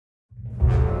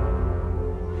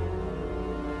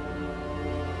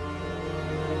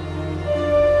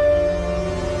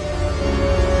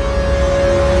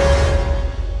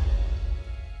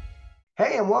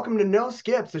welcome to No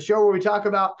Skips, the show where we talk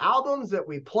about albums that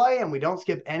we play and we don't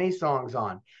skip any songs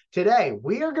on. Today,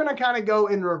 we are going to kind of go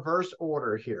in reverse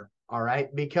order here, all right?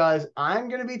 Because I'm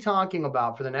going to be talking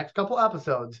about, for the next couple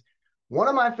episodes, one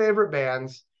of my favorite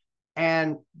bands,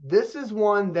 and this is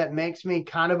one that makes me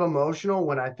kind of emotional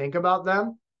when I think about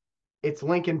them. It's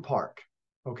Linkin Park.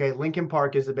 Okay, Linkin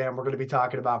Park is the band we're going to be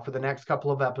talking about for the next couple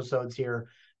of episodes here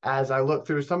as I look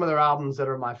through some of their albums that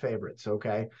are my favorites,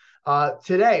 okay?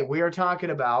 Today, we are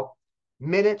talking about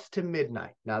Minutes to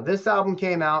Midnight. Now, this album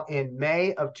came out in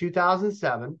May of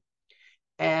 2007,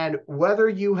 and whether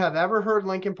you have ever heard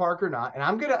Linkin Park or not, and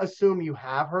I'm going to assume you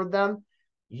have heard them,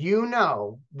 you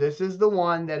know this is the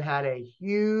one that had a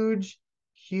huge,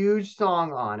 huge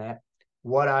song on it,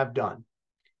 What I've Done.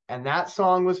 And that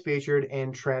song was featured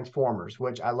in Transformers,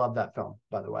 which I love that film,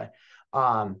 by the way.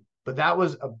 But that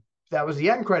was the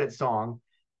end credit song,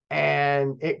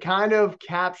 and it kind of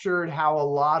captured how a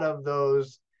lot of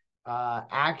those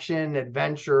action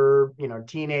adventure,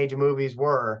 teenage movies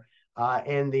were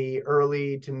in the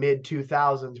early to mid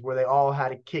 2000s, where they all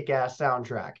had a kick-ass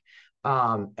soundtrack.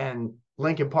 And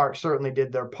Linkin Park certainly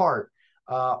did their part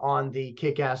on the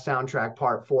kick-ass soundtrack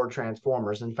part for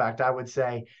Transformers. In fact, I would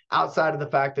say, outside of the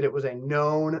fact that it was a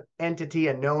known entity,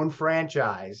 a known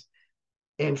franchise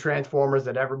in Transformers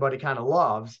that everybody kind of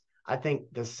loves, I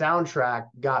think the soundtrack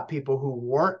got people who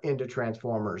weren't into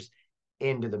Transformers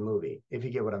into the movie, if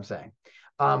you get what I'm saying.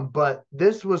 But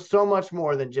this was so much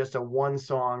more than just a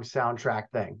one-song soundtrack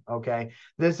thing, okay?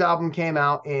 This album came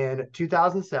out in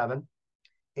 2007,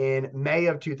 in May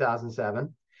of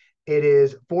 2007. It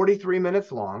is 43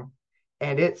 minutes long,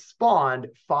 and it spawned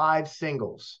five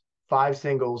singles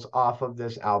off of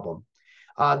this album.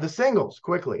 The singles,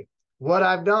 quickly: What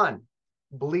I've Done,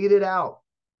 Bleed It Out,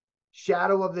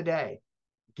 Shadow of the Day,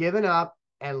 Given Up,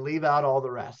 and Leave Out All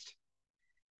the Rest.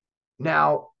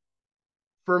 Now,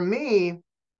 for me,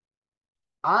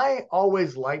 I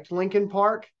always liked Linkin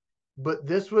Park, but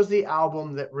this was the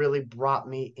album that really brought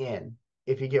me in,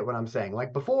 if you get what I'm saying.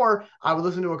 Like before, I would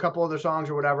listen to a couple other songs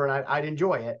or whatever, and I'd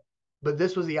enjoy it. But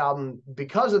this was the album,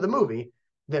 because of the movie,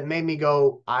 that made me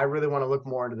go, I really want to look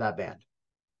more into that band.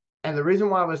 And the reason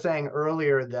why I was saying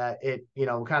earlier that it,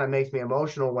 kind of makes me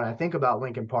emotional when I think about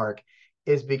Linkin Park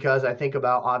is because I think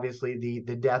about, obviously,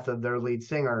 the death of their lead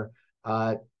singer,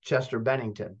 Chester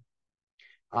Bennington.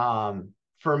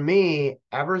 For me,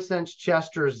 ever since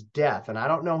Chester's death, and I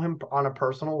don't know him on a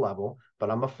personal level,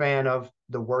 but I'm a fan of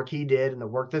the work he did and the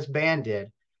work this band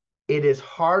did, it is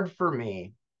hard for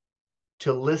me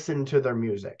to listen to their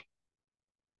music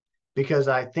because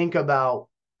I think about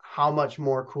how much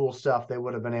more cool stuff they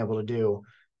would have been able to do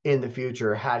in the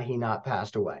future had he not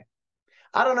passed away.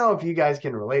 I don't know if you guys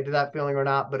can relate to that feeling or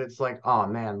not, but it's like, oh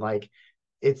man, like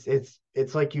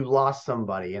it's like you lost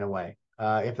somebody in a way,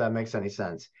 if that makes any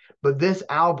sense. But this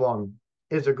album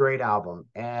is a great album,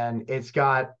 and it's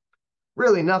got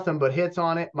really nothing but hits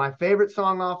on it. My favorite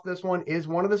song off this one is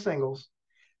one of the singles.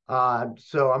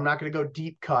 So I'm not going to go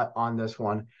deep cut on this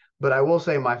one, but I will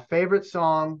say my favorite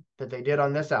song that they did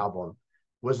on this album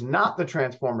was not the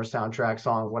Transformers soundtrack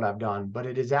song, What I've Done, but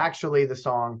it is actually the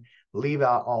song Leave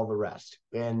Out All the Rest.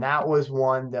 And that was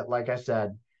one that, like I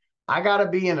said, I got to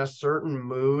be in a certain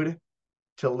mood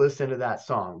to listen to that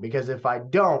song, because if I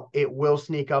don't, it will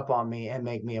sneak up on me and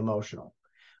make me emotional.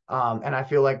 And I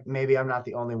feel like maybe I'm not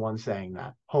the only one saying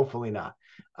that. Hopefully not,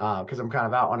 because I'm kind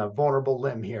of out on a vulnerable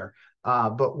limb here.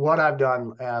 But What I've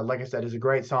Done, like I said, is a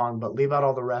great song, but Leave Out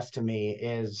All the Rest to me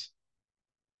is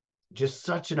just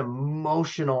such an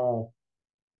emotional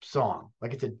song.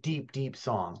 Like, it's a deep, deep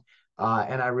song.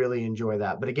 And I really enjoy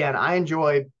that. But again, I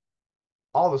enjoy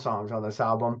all the songs on this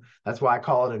album. That's why I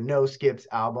call it a no skips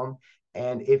album.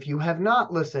 And if you have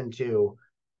not listened to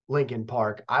Linkin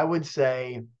Park, I would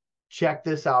say check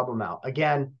this album out.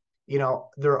 Again,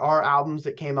 there are albums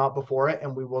that came out before it,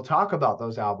 and we will talk about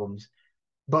those albums.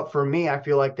 But for me, I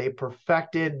feel like they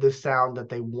perfected the sound that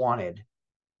they wanted,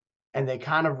 and they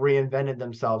kind of reinvented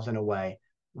themselves in a way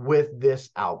with this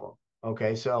album.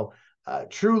 Okay, so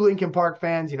true Linkin Park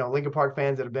fans, Linkin Park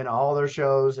fans that have been to all their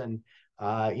shows and,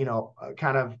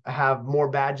 kind of have more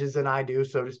badges than I do,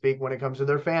 so to speak, when it comes to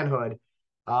their fanhood.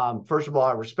 First of all,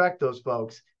 I respect those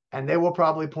folks, and they will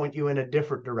probably point you in a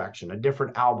different direction, a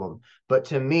different album. But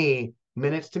to me,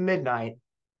 Minutes to Midnight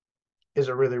is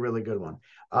a really, really good one.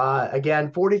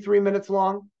 Again, 43 minutes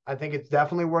long. I think it's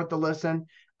definitely worth the listen.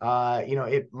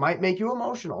 It might make you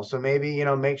emotional. So maybe,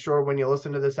 make sure when you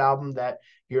listen to this album that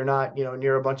you're not,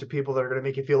 near a bunch of people that are going to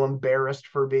make you feel embarrassed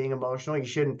for being emotional. You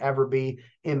shouldn't ever be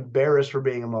embarrassed for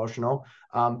being emotional.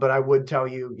 But I would tell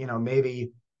you,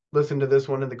 maybe listen to this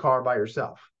one in the car by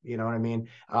yourself. You know what I mean?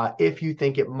 If you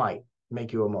think it might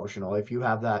make you emotional if you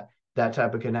have that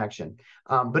type of connection.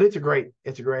 But it's a great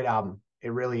album.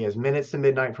 It really is. Minutes to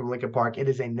Midnight from Linkin Park. It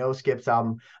is a no skips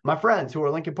album. My friends who are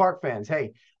Linkin Park fans,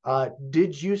 hey,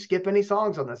 did you skip any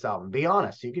songs on this album? Be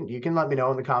honest. You can let me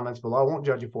know in the comments below. I won't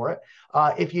judge you for it.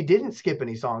 If you didn't skip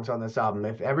any songs on this album,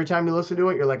 if every time you listen to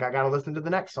it, you're like, I got to listen to the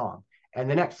next song and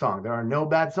the next song. There are no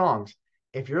bad songs.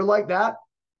 If you're like that,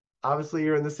 obviously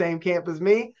you're in the same camp as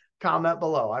me. Comment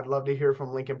below. I'd love to hear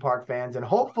from Linkin Park fans. And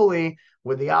hopefully,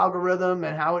 with the algorithm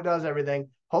and how it does everything,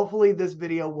 hopefully this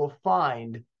video will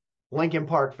find Linkin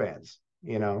Park fans.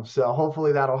 So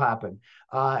hopefully that'll happen.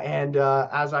 And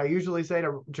as I usually say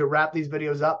to wrap these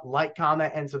videos up, like,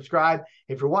 comment, and subscribe.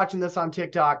 If you're watching this on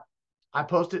TikTok, I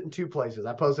post it in two places.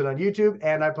 I post it on YouTube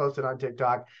and I post it on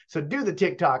TikTok. So do the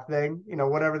TikTok thing,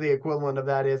 whatever the equivalent of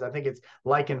that is. I think it's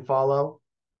like and follow.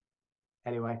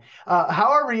 Anyway,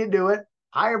 however you do it,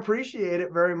 I appreciate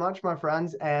it very much, my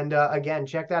friends. And again,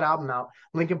 check that album out.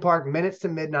 Linkin Park, Minutes to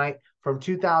Midnight from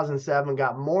 2007.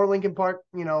 Got more Linkin Park,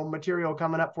 material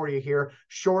coming up for you here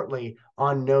shortly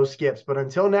on No Skips. But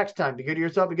until next time, be good to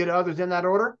yourself, be good to others in that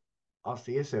order. I'll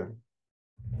see you soon.